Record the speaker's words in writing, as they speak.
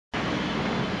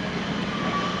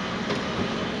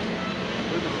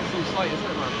fight,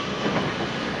 isn't it, man?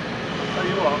 Tell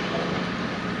you what,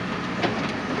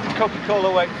 Coca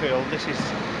Cola Wakefield, this is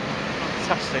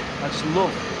fantastic. I just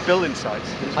love building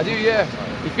sites. I do, yeah.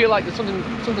 You feel like there's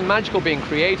something magical being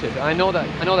created. I know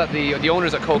that the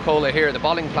owners at Coca Cola here, the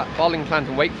bottling plant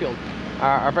in Wakefield,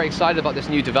 are very excited about this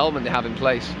new development they have in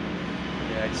place.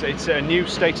 Yeah, it's a new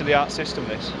state-of-the-art system.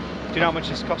 This. Do you know how much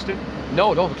it's costing?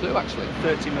 No, I don't have a clue actually.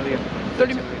 30 million.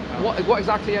 30 million. What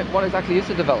exactly is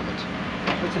the development?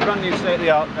 It's a brand new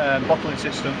state-of-the-art bottling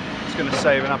system. It's going to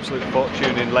save an absolute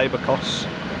fortune in labour costs.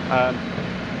 I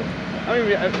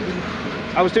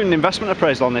was doing an investment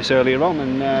appraisal on this earlier on,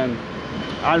 and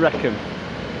I reckon,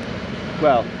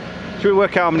 well, should we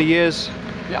work out how many years?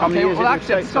 Yeah, okay, well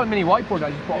actually it's got a mini whiteboard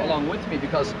I just brought along with me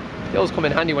because they always come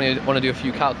in handy when you want to do a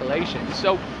few calculations.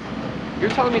 So you're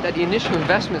telling me that the initial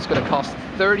investment is going to cost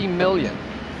 30 million?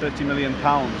 30 million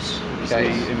pounds is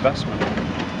the investment.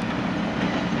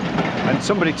 And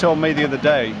somebody told me the other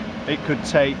day it could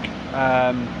take,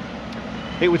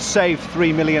 it would save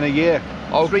 3 million a year.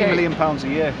 Okay. 3 million pounds a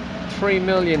year. 3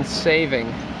 million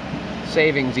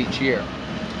savings each year.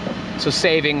 So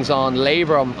savings on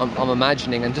labour, I'm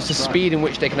imagining, and just the speed in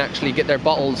which they can actually get their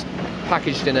bottles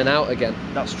packaged in and out again.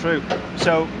 That's true.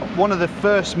 So one of the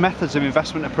first methods of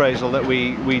investment appraisal that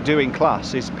we do in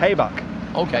class is payback.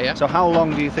 Okay, yeah. So how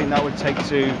long do you think that would take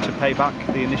to pay back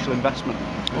the initial investment?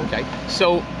 Okay,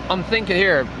 so I'm thinking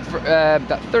here,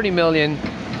 that 30 million,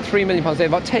 3 million pounds,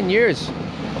 about 10 years,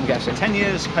 I'm guessing. 10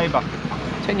 years payback.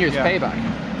 10 years payback.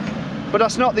 But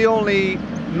that's not the only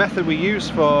method we use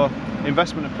for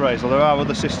investment appraisal. There are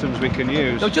other systems we can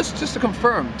use. No, just to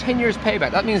confirm, 10 years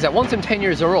payback, that means that once them 10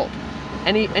 years are up,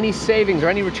 any savings or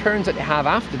any returns that they have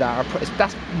after that,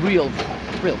 that's real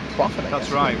profit, I guess.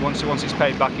 That's right. Once it's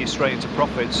paid back, you're straight into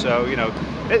profit. So, you know,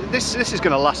 this is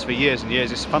going to last for years and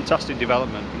years. It's a fantastic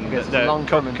development. And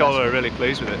Coca Cola are really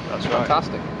pleased with it. That's right.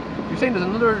 Fantastic. You're saying there's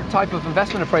another type of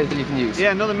investment appraisal you can use?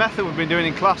 Yeah, another method we've been doing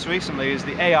in class recently is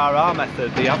the ARR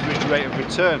method, the average rate of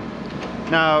return.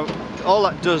 Now, all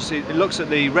that does, it looks at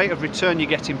the rate of return you're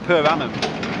getting per annum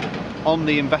on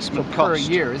the investment cost.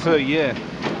 Per year, per year.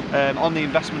 On the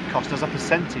investment cost as a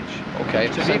percentage. Okay.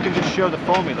 So if you can just show the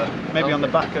formula, maybe on the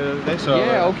back of this. Or,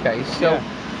 okay.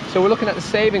 So we're looking at the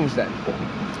savings then.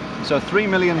 So 3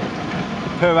 million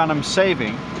per annum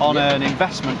saving on an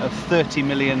investment of 30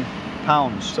 million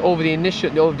pounds. So over the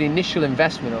initial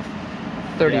investment of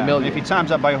 30 million. If you times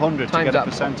that by 100 to get a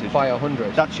percentage. By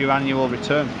 100. That's your annual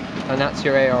return. And that's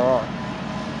your ARR.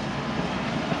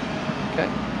 Okay.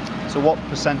 So what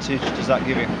percentage does that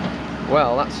give you?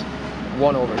 Well, that's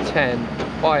 1 over 10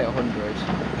 by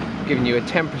 100, giving you a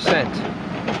 10%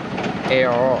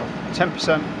 ARR.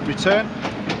 10% return.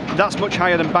 That's much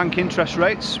higher than bank interest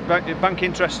rates. Bank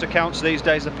interest accounts these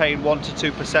days are paying 1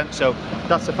 to 2%, so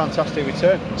that's a fantastic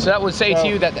return. So that would say to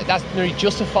you that that's nearly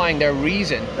justifying their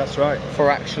reason. That's right. For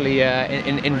actually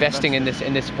investing in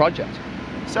this project.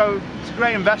 So it's a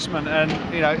great investment, and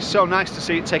you know, it's so nice to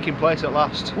see it taking place at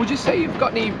last. Would you say you've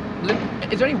got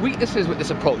is there any weaknesses with this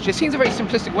approach? It seems a very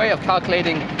simplistic way of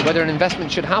calculating whether an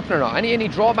investment should happen or not. Any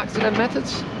drawbacks to them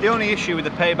methods? The only issue with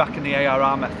the payback and the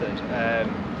ARR method,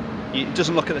 it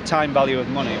doesn't look at the time value of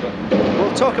money, but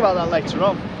we'll talk about that later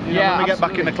on. You know, when we get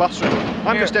back in the classroom.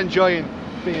 I'm just enjoying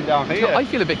being down here. I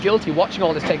feel a bit guilty watching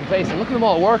all this taking place and looking at them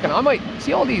all working. I might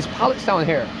see all these pallets down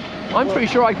here. I'm pretty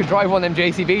sure I could drive one of them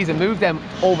JCBs and move them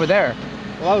over there.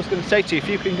 Well, I was going to say to you, if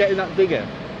you can get in that digger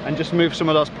and just move some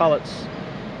of those pallets,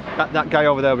 that guy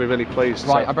over there will be really pleased.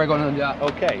 Right, so. I better go and do that.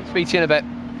 Okay. Speak to you in a bit.